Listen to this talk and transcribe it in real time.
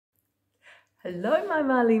Hello, my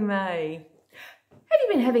Marley May. Have you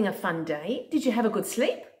been having a fun day? Did you have a good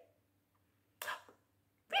sleep?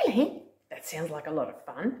 Really? That sounds like a lot of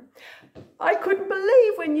fun. I couldn't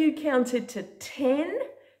believe when you counted to 10.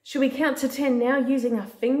 Should we count to 10 now using our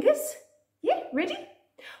fingers? Yeah, ready?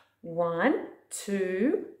 1,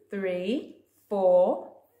 2, 3,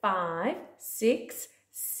 4, 5, 6,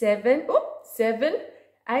 7,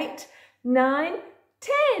 8, 9,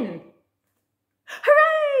 10.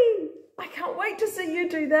 Hooray! I can't wait to see you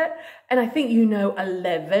do that. And I think you know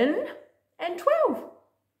 11 and 12.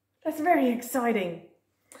 That's very exciting.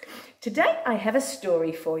 Today I have a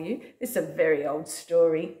story for you. This is a very old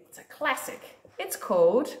story. It's a classic. It's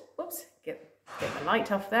called, oops, get the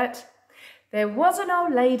light off that. There was an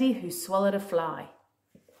old lady who swallowed a fly.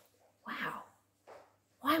 Wow.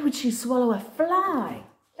 Why would she swallow a fly?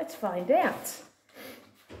 Let's find out.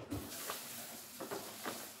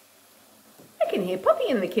 I can hear Poppy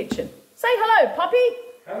in the kitchen. Say hello, Poppy.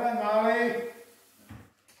 Hello, Molly.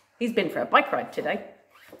 He's been for a bike ride today.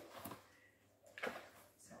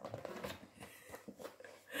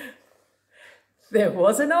 There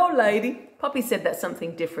was an old lady. Poppy said that's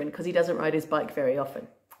something different because he doesn't ride his bike very often.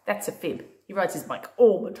 That's a fib. He rides his bike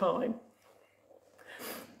all the time.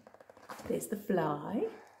 There's the fly.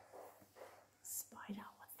 Spider,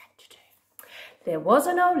 what's that to do? There was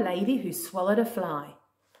an old lady who swallowed a fly.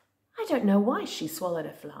 I don't know why she swallowed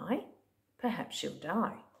a fly. Perhaps she'll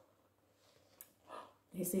die.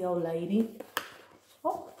 There's the old lady.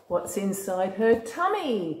 Oh, what's inside her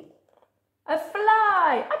tummy? A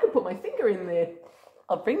fly. I could put my finger in there.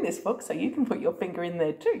 I'll bring this book so you can put your finger in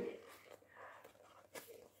there too.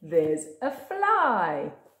 There's a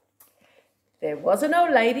fly. There was an old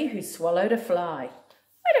lady who swallowed a fly.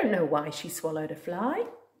 I don't know why she swallowed a fly.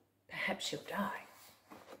 Perhaps she'll die.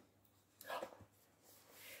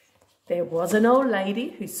 There was an old lady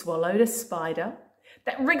who swallowed a spider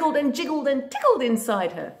that wriggled and jiggled and tickled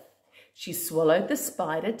inside her. She swallowed the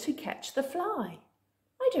spider to catch the fly.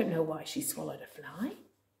 I don't know why she swallowed a fly.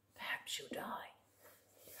 Perhaps she'll die.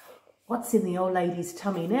 What's in the old lady's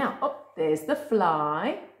tummy now? Oh, there's the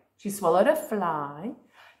fly. She swallowed a fly.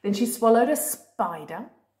 Then she swallowed a spider.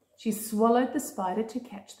 She swallowed the spider to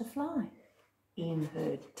catch the fly in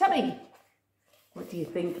her tummy. What do you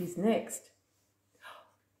think is next?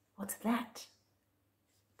 What's that?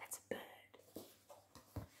 That's a bird.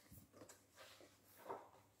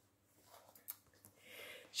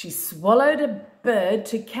 She swallowed a bird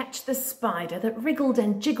to catch the spider that wriggled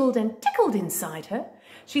and jiggled and tickled inside her.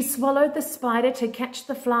 She swallowed the spider to catch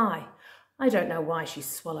the fly. I don't know why she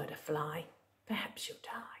swallowed a fly. Perhaps she'll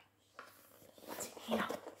die. What's in here?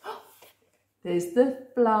 Oh, there's the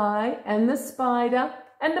fly and the spider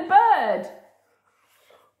and the bird.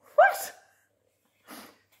 What?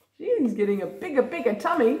 He's getting a bigger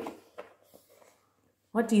tummy.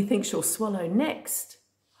 What do you think she'll swallow next?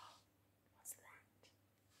 What's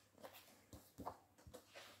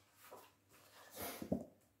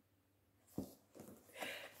that?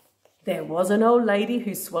 There was an old lady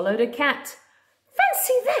who swallowed a cat.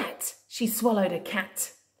 Fancy that! She swallowed a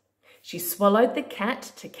cat. She swallowed the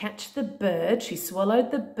cat to catch the bird. She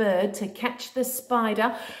swallowed the bird to catch the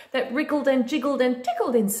spider that wriggled and jiggled and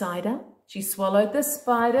tickled inside her. She swallowed the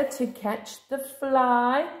spider to catch the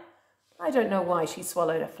fly. I don't know why she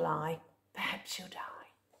swallowed a fly. Perhaps she'll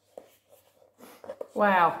die.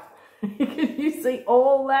 Wow. Can you see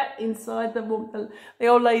all that inside the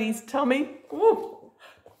old lady's tummy? Ooh.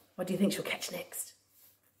 What do you think she'll catch next?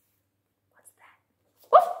 What's that?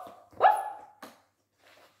 Woof, woof.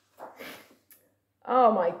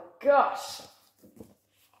 Oh my gosh.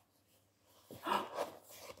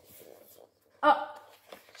 Oh.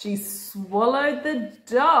 She swallowed the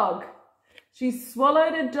dog. She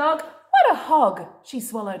swallowed a dog. What a hog. She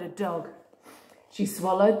swallowed a dog. She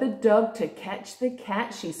swallowed the dog to catch the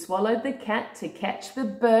cat. She swallowed the cat to catch the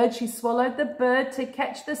bird. She swallowed the bird to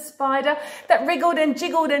catch the spider that wriggled and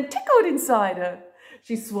jiggled and tickled inside her.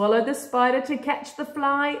 She swallowed the spider to catch the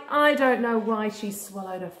fly. I don't know why she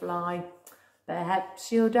swallowed a fly. Perhaps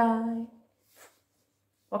she'll die.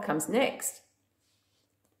 What comes next?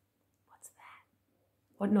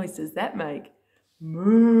 What noise does that make?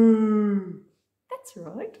 Moo. That's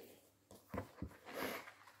right.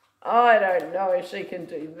 I don't know if she can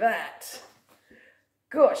do that.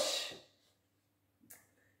 Gosh.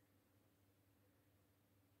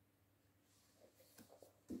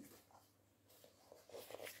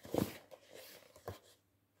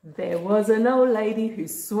 There was an old lady who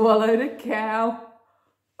swallowed a cow.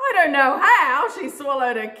 I don't know how she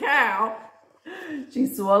swallowed a cow. She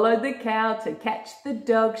swallowed the cow to catch the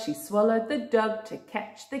dog. She swallowed the dog to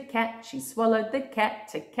catch the cat. She swallowed the cat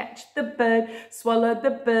to catch the bird. Swallowed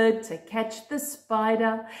the bird to catch the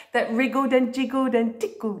spider that wriggled and jiggled and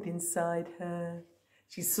tickled inside her.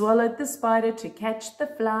 She swallowed the spider to catch the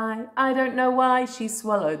fly. I don't know why she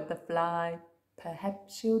swallowed the fly.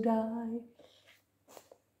 Perhaps she'll die.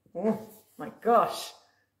 Oh my gosh.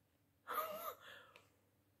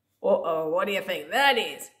 Uh-oh, what do you think that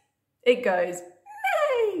is? It goes,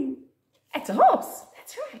 neigh. It's a horse.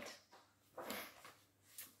 That's right.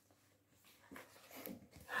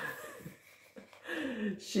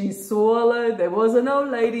 She swallowed, there was an old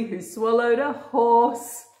lady who swallowed a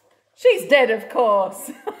horse. She's dead, of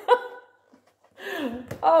course.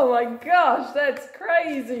 Oh my gosh, that's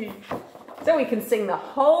crazy. So we can sing the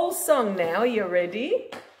whole song now. Are you ready?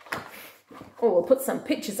 Oh, we'll put some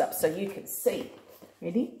pictures up so you can see.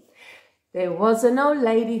 Ready? There was an old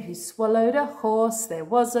lady who swallowed a horse. There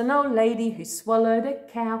was an old lady who swallowed a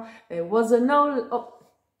cow. There was an old... Oh,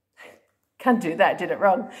 can't do that, did it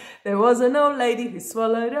wrong. There was an old lady who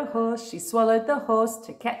swallowed a horse. She swallowed the horse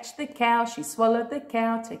to catch the cow. She swallowed the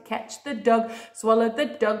cow to catch the dog. Swallowed the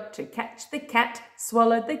dog to catch the cat.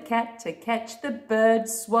 Swallowed the cat to catch the bird.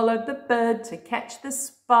 Swallowed the bird to catch the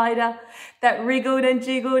spider that wriggled and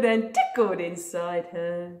jiggled and tickled inside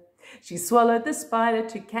her. She swallowed the spider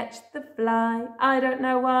to catch the fly. I don't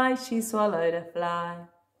know why she swallowed a fly.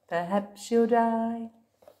 Perhaps she'll die.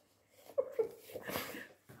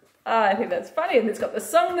 I think that's funny, and it's got the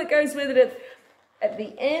song that goes with it at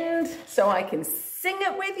the end, so I can sing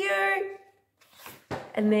it with you,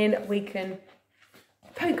 and then we can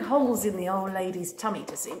poke holes in the old lady's tummy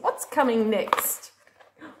to see what's coming next.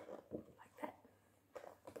 Like that.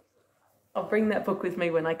 I'll bring that book with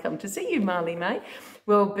me when I come to see you, Marley May.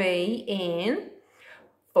 We'll be in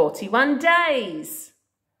 41 days.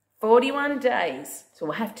 41 days. So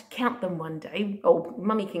we'll have to count them one day, or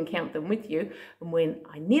Mummy can count them with you. And when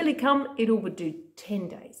I nearly come, it will do 10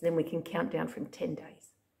 days. Then we can count down from 10 days.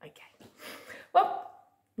 Okay. Well,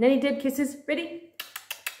 Nanny Deb kisses. Ready?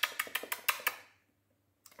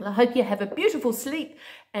 Well, I hope you have a beautiful sleep,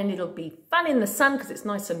 and it'll be fun in the sun because it's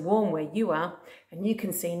nice and warm where you are. And you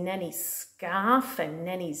can see Nanny's scarf and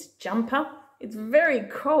Nanny's jumper. It's very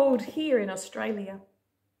cold here in Australia.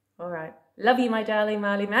 All right. Love you, my darling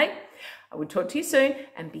Marley May. I will talk to you soon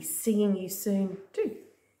and be seeing you soon too.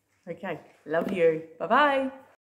 Okay. Love you. Bye-bye.